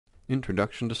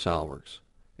Introduction to SOLIDWORKS.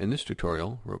 In this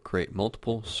tutorial, we'll create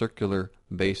multiple circular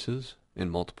bases and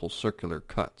multiple circular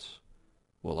cuts.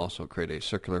 We'll also create a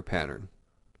circular pattern.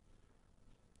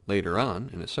 Later on,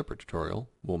 in a separate tutorial,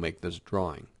 we'll make this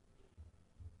drawing.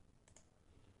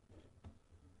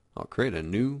 I'll create a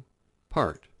new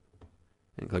part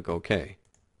and click OK.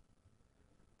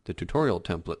 The tutorial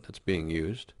template that's being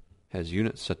used has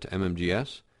units set to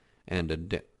MMGS and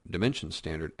a dimension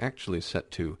standard actually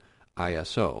set to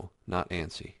ISO, not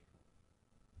ANSI.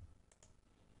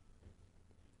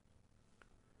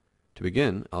 To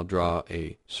begin, I'll draw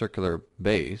a circular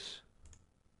base,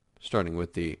 starting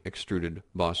with the extruded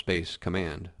boss base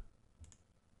command.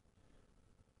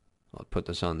 I'll put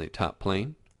this on the top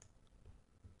plane.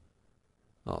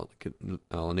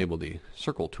 I'll enable the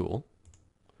circle tool,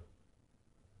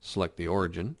 select the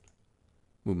origin,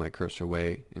 move my cursor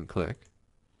away and click,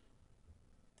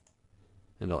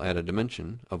 and I'll add a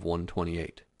dimension of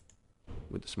 128.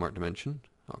 With the smart dimension,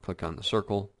 I'll click on the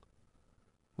circle,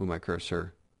 move my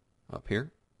cursor up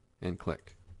here, and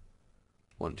click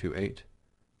 128.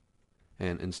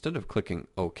 And instead of clicking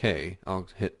OK, I'll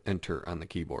hit Enter on the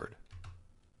keyboard.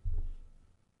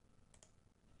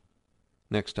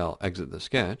 Next, I'll exit the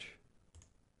sketch.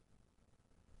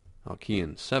 I'll key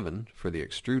in 7 for the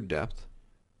extrude depth,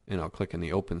 and I'll click in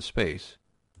the open space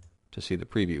to see the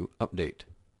preview update.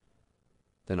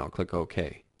 Then I'll click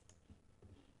OK.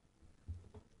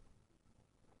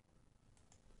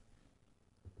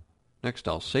 Next,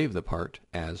 I'll save the part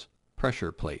as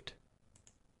pressure plate.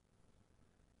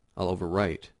 I'll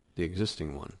overwrite the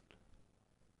existing one.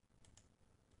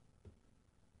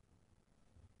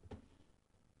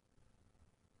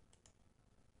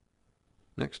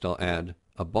 Next, I'll add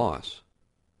a boss.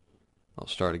 I'll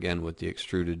start again with the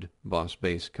extruded boss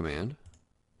base command.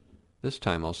 This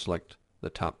time I'll select the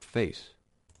top face.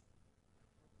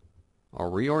 I'll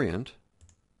reorient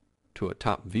to a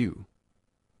top view.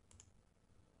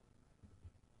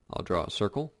 I'll draw a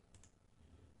circle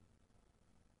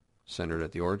centered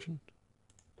at the origin.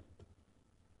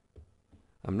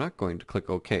 I'm not going to click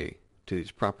OK to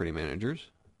these property managers.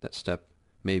 That step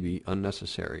may be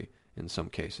unnecessary in some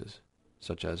cases,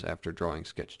 such as after drawing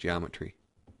sketch geometry.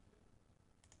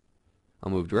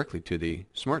 I'll move directly to the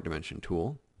Smart Dimension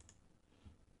tool,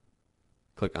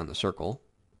 click on the circle,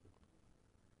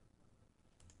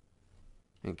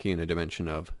 and key in a dimension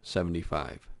of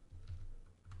 75.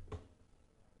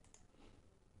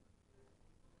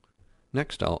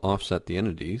 Next, I'll offset the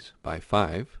entities by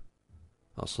 5.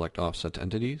 I'll select Offset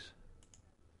Entities.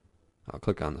 I'll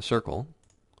click on the circle,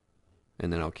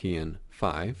 and then I'll key in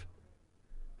 5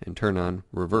 and turn on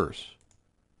Reverse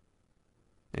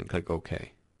and click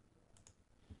OK.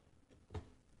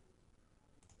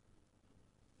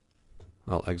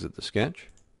 I'll exit the sketch.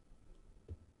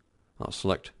 I'll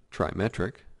select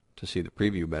Trimetric to see the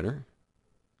preview better.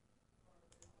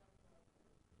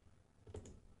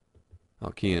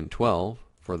 I'll key in 12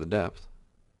 for the depth,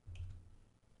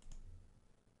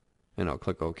 and I'll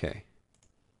click OK.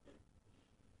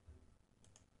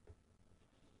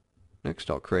 Next,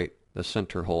 I'll create the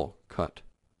center hole cut.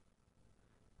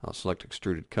 I'll select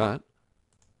Extruded Cut.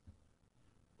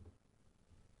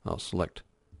 I'll select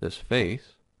this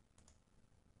face,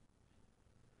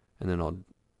 and then I'll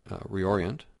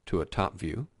reorient to a top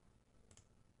view.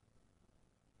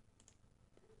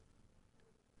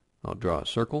 I'll draw a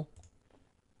circle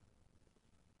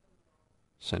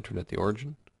centered at the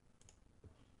origin,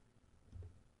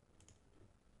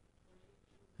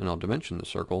 and I'll dimension the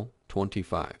circle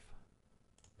 25.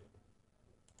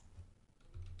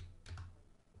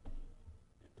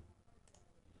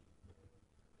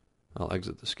 I'll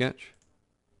exit the sketch.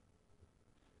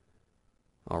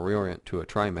 I'll reorient to a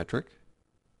trimetric,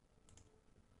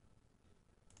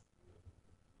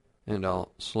 and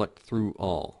I'll select Through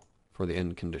All for the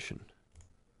end condition,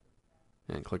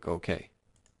 and click OK.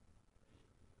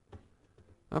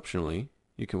 Optionally,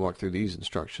 you can walk through these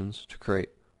instructions to create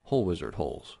hole wizard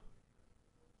holes.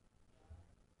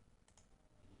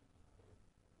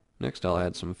 Next, I'll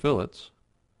add some fillets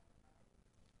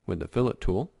with the fillet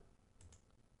tool.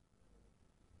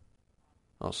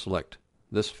 I'll select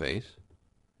this face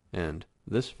and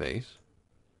this face.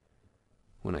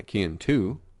 When I key in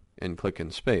 2 and click in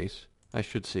space, I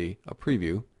should see a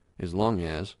preview as long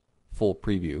as full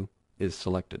preview is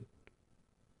selected.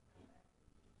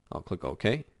 I'll click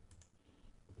OK.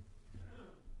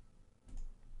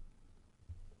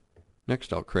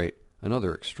 Next, I'll create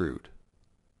another extrude.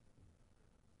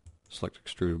 Select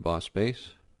Extruded Boss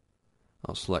Base.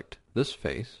 I'll select this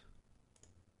face,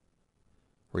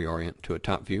 reorient to a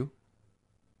top view.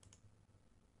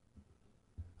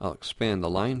 I'll expand the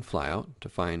line flyout to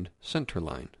find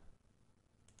centerline.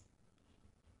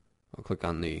 I'll click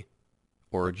on the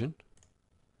origin,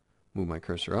 move my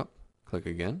cursor up, click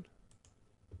again.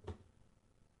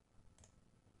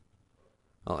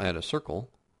 I'll add a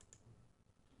circle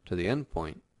to the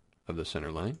endpoint of the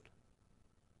centerline.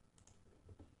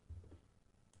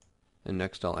 And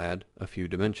next I'll add a few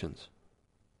dimensions.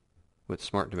 With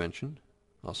Smart Dimension,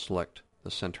 I'll select the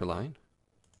centerline,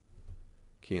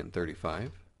 key in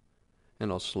 35,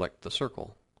 and I'll select the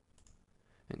circle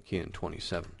and key in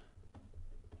 27.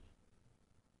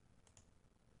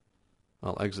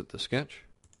 I'll exit the sketch.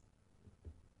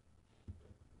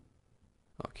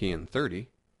 I'll key in 30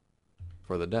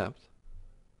 for the depth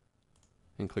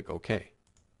and click OK.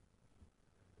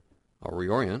 I'll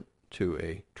reorient to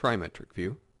a trimetric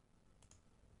view.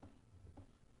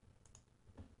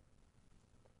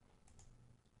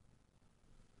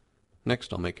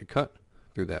 Next, I'll make a cut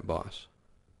through that boss.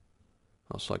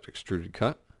 I'll select Extruded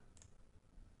Cut.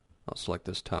 I'll select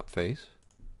this top face.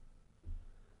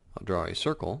 I'll draw a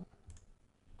circle.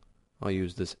 I'll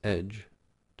use this edge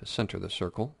to center the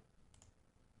circle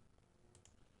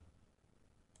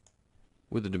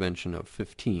with a dimension of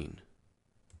 15.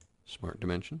 Smart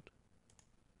Dimension.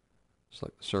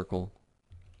 Select the circle,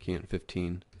 key in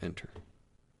 15, enter.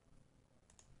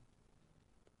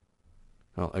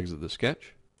 I'll exit the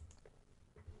sketch,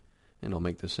 and I'll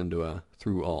make this into a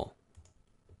through all.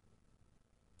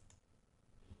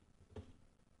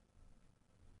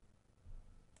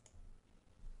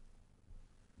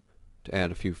 To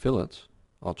add a few fillets,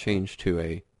 I'll change to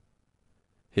a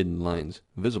Hidden Lines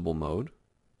Visible mode.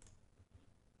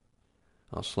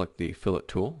 I'll select the fillet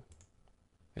tool,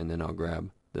 and then I'll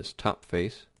grab this top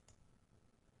face,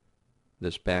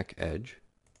 this back edge,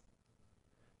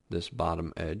 this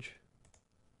bottom edge,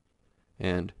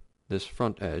 and this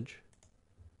front edge.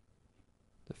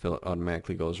 The fillet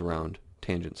automatically goes around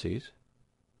tangencies.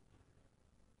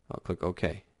 I'll click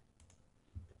OK.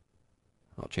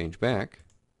 I'll change back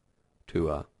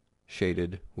to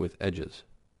shaded with edges.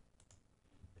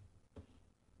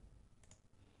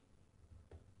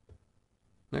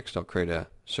 Next, I'll create a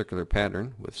circular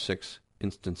pattern with 6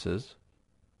 instances.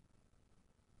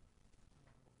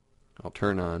 I'll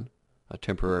turn on a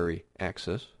temporary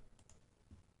axis.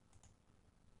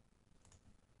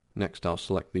 Next, I'll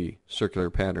select the circular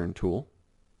pattern tool,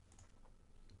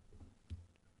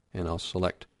 and I'll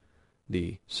select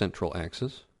the central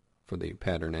axis for the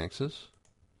pattern axis.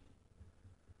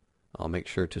 I'll make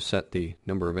sure to set the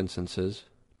number of instances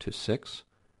to 6,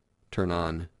 turn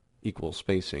on equal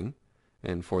spacing,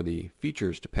 and for the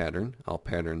features to pattern, I'll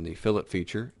pattern the fillet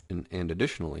feature and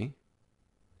additionally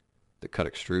the cut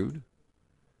extrude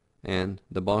and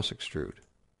the boss extrude,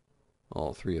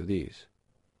 all 3 of these.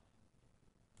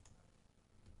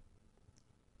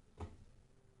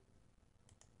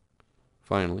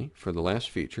 Finally, for the last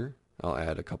feature, I'll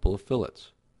add a couple of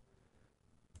fillets.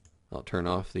 I'll turn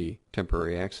off the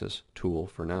temporary axis tool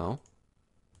for now.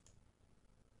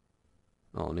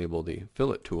 I'll enable the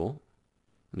fillet tool,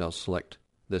 and I'll select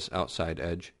this outside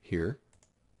edge here,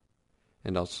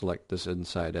 and I'll select this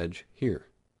inside edge here.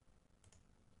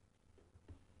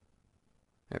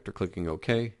 After clicking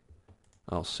OK,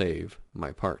 I'll save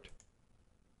my part.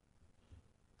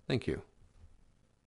 Thank you.